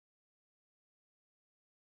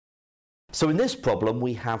So in this problem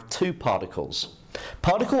we have two particles.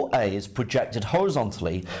 Particle A is projected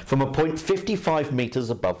horizontally from a point 55 meters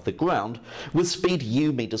above the ground with speed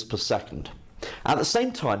u meters per second. At the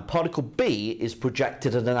same time, particle B is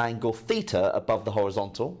projected at an angle theta above the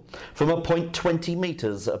horizontal from a point 20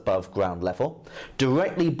 meters above ground level,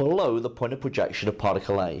 directly below the point of projection of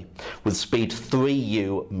particle A, with speed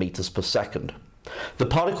 3u meters per second. The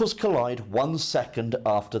particles collide 1 second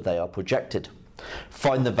after they are projected.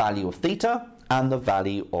 Find the value of theta and the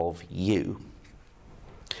value of u.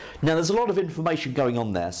 Now there's a lot of information going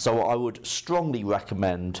on there, so I would strongly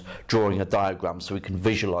recommend drawing a diagram so we can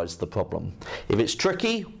visualize the problem. If it's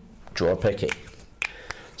tricky, draw a picky.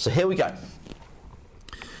 So here we go.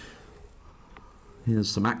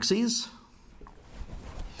 Here's some axes.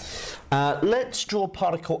 Let's draw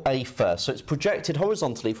particle A first. So it's projected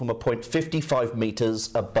horizontally from a point 55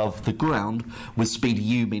 meters above the ground with speed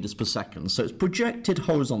u meters per second. So it's projected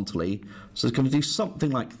horizontally, so it's going to do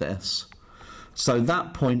something like this. So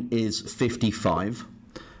that point is 55,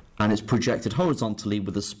 and it's projected horizontally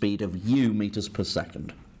with a speed of u meters per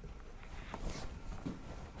second.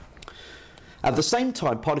 At the same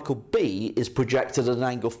time, particle B is projected at an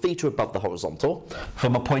angle theta above the horizontal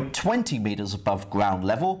from a point 20 meters above ground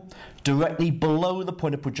level, directly below the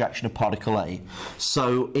point of projection of particle A.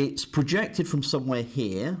 So it's projected from somewhere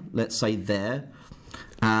here, let's say there,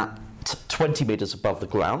 at 20 meters above the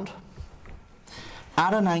ground,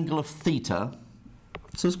 at an angle of theta.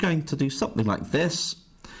 So it's going to do something like this.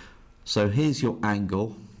 So here's your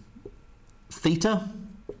angle theta,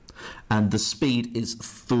 and the speed is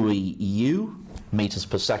 3u meters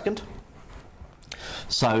per second.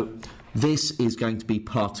 So this is going to be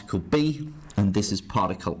particle B, and this is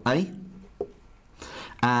particle A,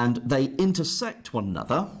 and they intersect one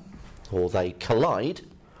another, or they collide,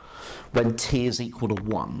 when t is equal to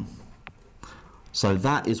 1. So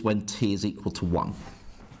that is when t is equal to 1.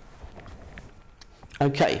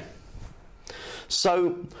 Okay,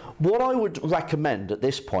 so what I would recommend at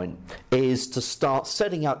this point is to start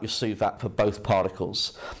setting out your SUVAT for both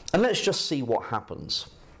particles, and let's just see what happens.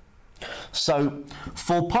 So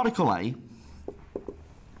for particle A,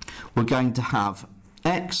 we're going to have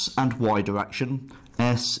x and y direction,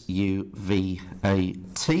 SUVAT,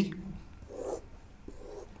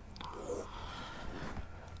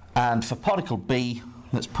 and for particle B,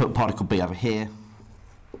 let's put particle B over here.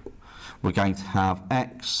 We're going to have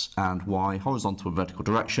x and y, horizontal and vertical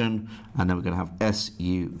direction, and then we're going to have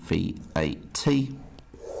SUVAT,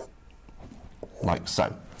 like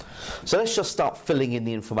so. So let's just start filling in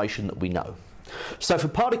the information that we know. So for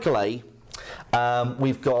particle A,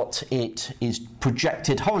 we've got it is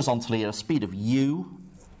projected horizontally at a speed of u,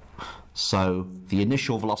 so the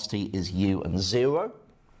initial velocity is u and 0.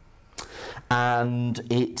 And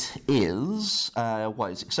it is,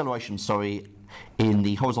 its acceleration, in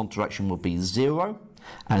the horizontal direction will be 0,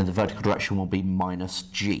 and in the vertical direction will be minus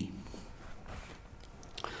g.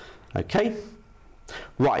 Okay,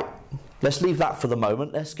 right, let's leave that for the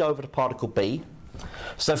moment. Let's go over to particle B.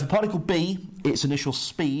 So for particle B, its initial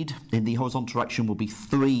speed in the horizontal direction will be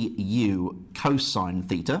 3u cosine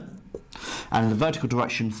theta, and in the vertical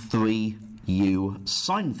direction 3u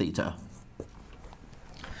sine theta.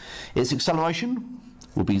 Its acceleration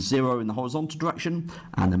will be 0 in the horizontal direction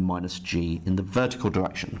and then minus g in the vertical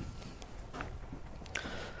direction.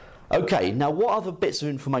 Okay, now what other bits of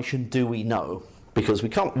information do we know? Because we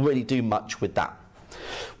can't really do much with that.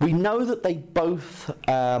 We know that they both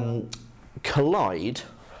collide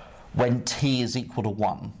when t is equal to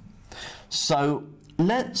 1. So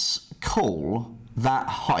let's call that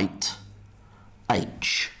height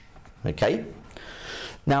h. Okay?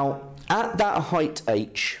 Now, at that height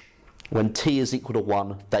h, when t is equal to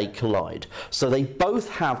 1, they collide. So they both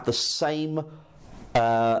have the same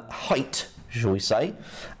height, shall we say,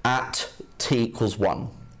 at t equals 1.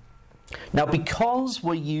 Now, because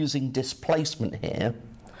we're using displacement here,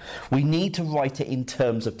 we need to write it in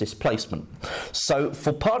terms of displacement. So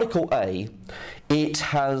for particle A, it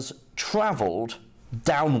has travelled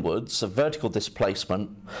downwards, a vertical displacement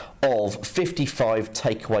of 55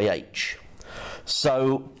 take away h.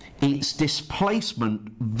 So its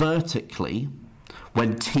displacement vertically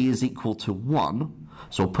when t is equal to 1,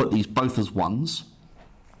 so I'll put these both as 1s,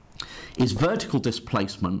 its vertical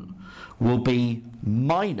displacement will be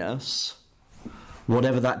minus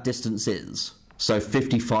whatever that distance is, so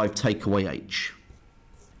 55 take away h.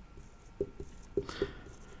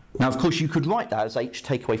 Now, of course, you could write that as h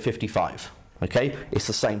take away 55, okay? It's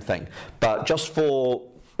the same thing, but just for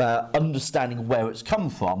understanding where it's come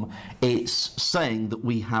from, it's saying that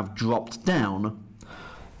we have dropped down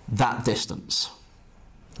that distance,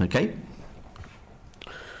 okay?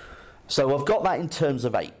 So I've got that in terms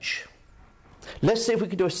of h. Let's see if we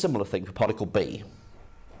can do a similar thing for particle b.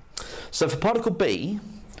 So for particle b,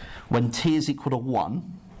 when t is equal to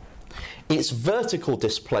 1, its vertical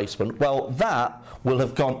displacement, well, that will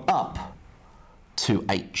have gone up to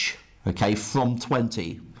h, okay, from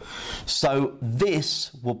 20. So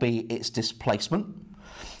this will be its displacement,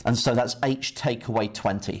 and so that's h take away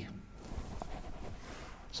 20.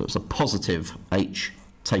 So it's a positive h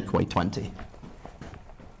take away 20.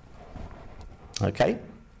 Okay?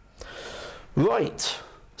 Right,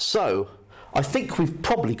 so I think we've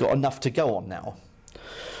probably got enough to go on now.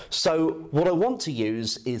 So what I want to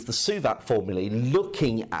use is the SUVAT formulae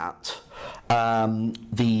looking at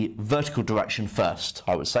the vertical direction first,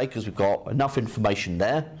 I would say, because we've got enough information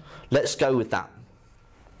there. Let's go with that.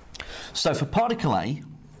 So for particle A,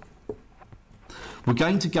 we're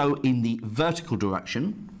going to go in the vertical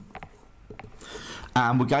direction,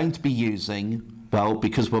 and we're going to be using, well,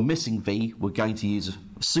 because we're missing V, we're going to use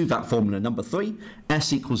SUVAT formula number 3,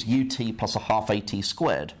 S equals ut plus a half at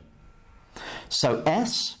squared. So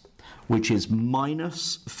S, which is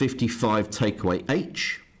minus 55 take away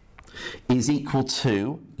h, is equal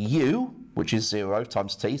to u, which is 0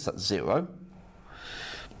 times t, so that's 0,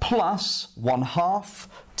 plus 1/2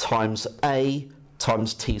 times a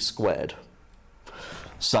times t squared.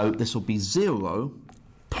 So this will be 0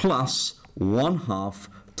 plus 1/2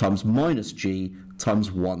 times minus g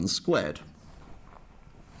times 1 squared.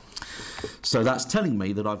 So that's telling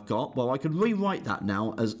me that I've got, well, I could rewrite that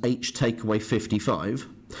now as h take away 55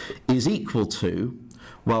 is equal to,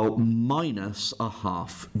 well, minus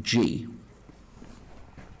 1/2 g.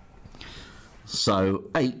 So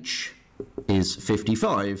h is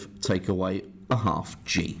 55 take away 1/2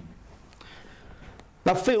 g.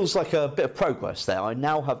 That feels like a bit of progress there. I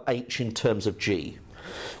now have h in terms of g,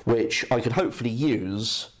 which I could hopefully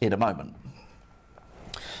use in a moment.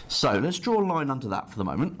 So let's draw a line under that for the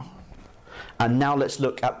moment. And now let's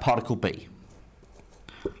look at particle B.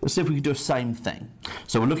 Let's see if we can do the same thing.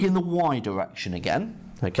 So we're looking in the y direction again,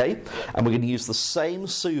 okay? And we're going to use the same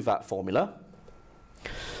SUVAT formula.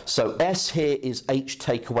 So S here is h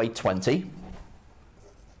take away 20.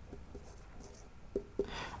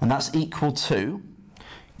 And that's equal to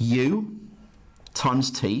u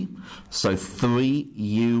times t, so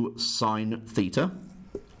 3u sine theta,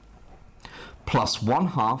 plus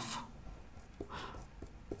 1/2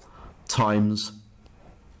 times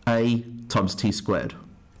a times t squared.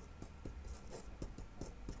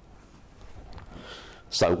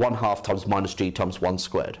 So 1/2 times minus g times 1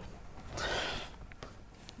 squared.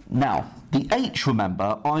 Now, the h,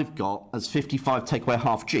 remember, I've got as 55 take away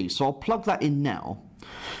 1/2 g, so I'll plug that in now.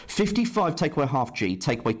 55 take away 1/2 g,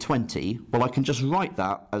 take away 20, well, I can just write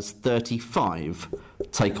that as 35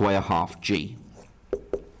 take away 1/2 g.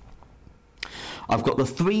 I've got the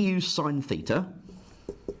 3u sine theta,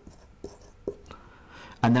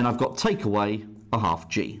 and then I've got take away 1/2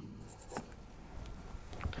 g.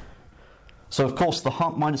 So, of course, the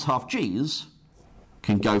minus 1/2 g's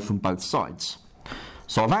can go from both sides.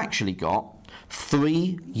 So I've actually got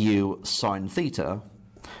 3u sine theta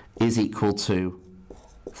is equal to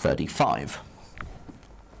 35.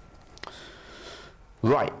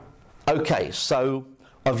 Right, okay, so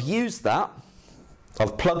I've used that,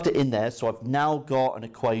 I've plugged it in there, so I've now got an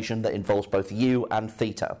equation that involves both u and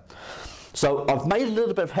theta. So I've made a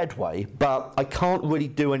little bit of headway, but I can't really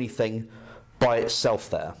do anything by itself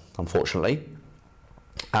there, unfortunately,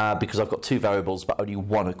 because I've got two variables but only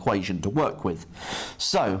one equation to work with.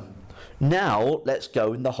 So now let's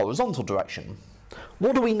go in the horizontal direction.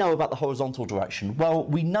 What do we know about the horizontal direction? Well,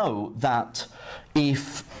 we know that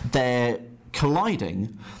if they're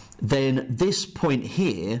colliding, then this point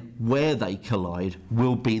here, where they collide,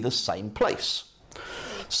 will be the same place.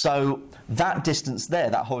 So that distance there,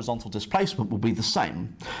 that horizontal displacement, will be the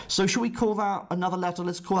same. So should we call that another letter?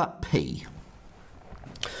 Let's call that P.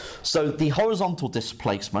 So the horizontal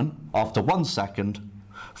displacement after 1 second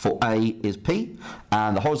for A is P,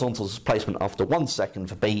 and the horizontal displacement after 1 second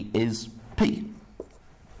for B is P.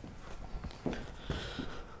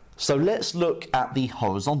 So let's look at the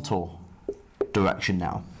horizontal direction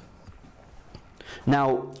now.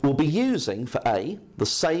 Now, we'll be using, for A, the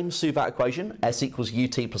same SUVAT equation, S equals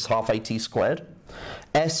ut plus half at squared.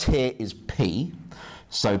 S here is P,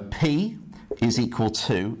 so P is equal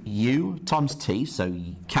to u times t, so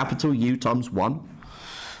capital U times 1,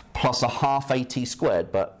 plus a half at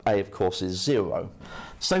squared, but A, of course, is 0.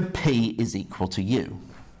 So P is equal to u.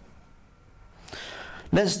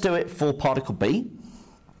 Let's do it for particle B.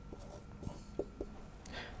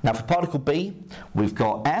 Now, for particle B, we've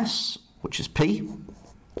got S, which is P,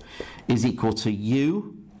 is equal to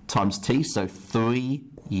u times t, so 3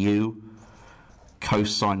 u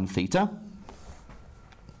cosine theta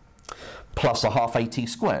plus a half at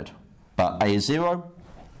squared. But a is 0,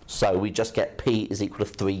 so we just get p is equal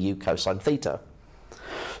to 3u cosine theta.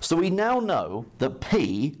 So we now know that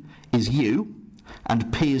p is u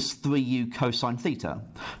and p is 3u cosine theta.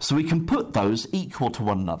 So we can put those equal to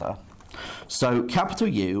one another. So capital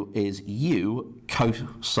U is u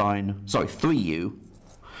cosine, 3u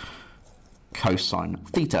cosine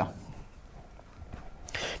theta.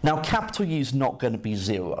 Now capital U is not going to be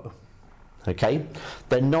 0, okay?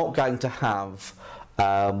 They're not going to have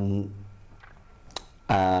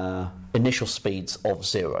initial speeds of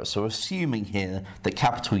 0. So we're assuming here that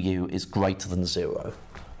capital U is greater than 0,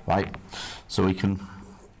 right? So we can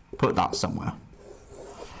put that somewhere.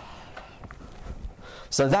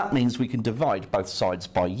 So that means we can divide both sides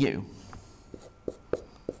by u.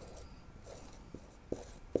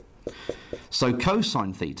 So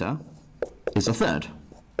cosine theta is a third.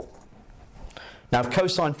 Now if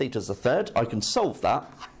cosine theta is a third, I can solve that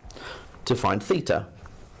to find theta.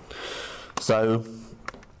 So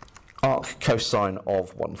arc cosine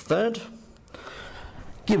of 1/3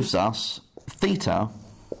 gives us theta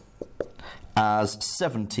as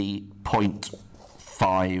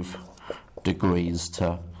 70.5 degrees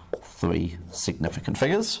to 3 significant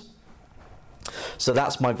figures. So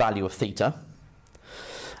that's my value of theta.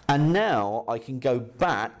 And now I can go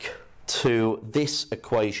back to this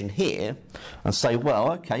equation here and say,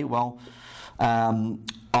 well, okay, well,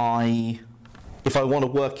 if I want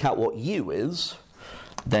to work out what u is,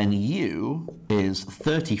 then u is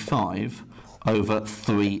 35 over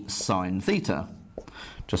 3 sine theta,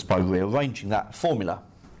 just by rearranging that formula.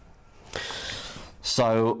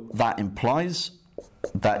 So that implies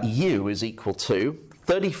that u is equal to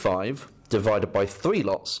 35 divided by 3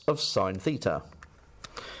 lots of sine theta,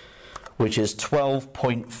 which is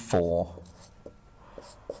 12.4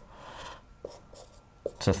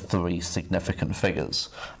 to 3 significant figures.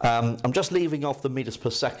 I'm just leaving off the meters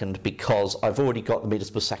per second because I've already got the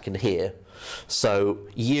meters per second here. So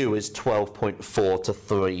u is 12.4 to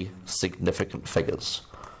 3 significant figures.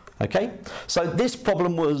 Okay, so this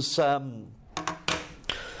problem was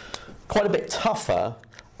quite a bit tougher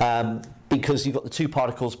because you've got the two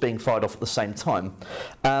particles being fired off at the same time.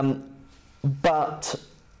 But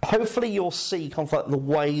hopefully you'll see kind of like the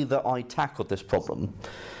way that I tackled this problem.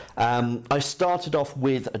 I started off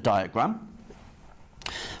with a diagram.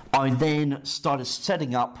 I then started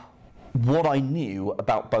setting up what I knew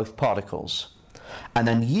about both particles, and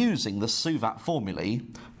then using the SUVAT formulae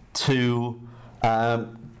to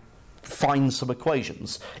find some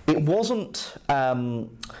equations. It wasn't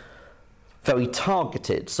very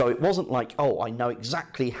targeted, so it wasn't like, oh, I know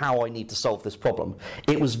exactly how I need to solve this problem.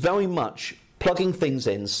 It was very much plugging things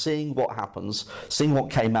in, seeing what happens, seeing what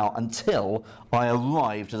came out, until I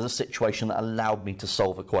arrived at a situation that allowed me to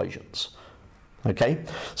solve equations. Okay,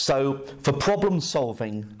 so for problem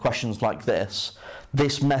solving questions like this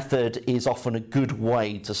method is often a good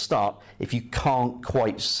way to start if you can't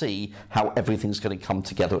quite see how everything's going to come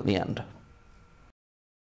together at the end.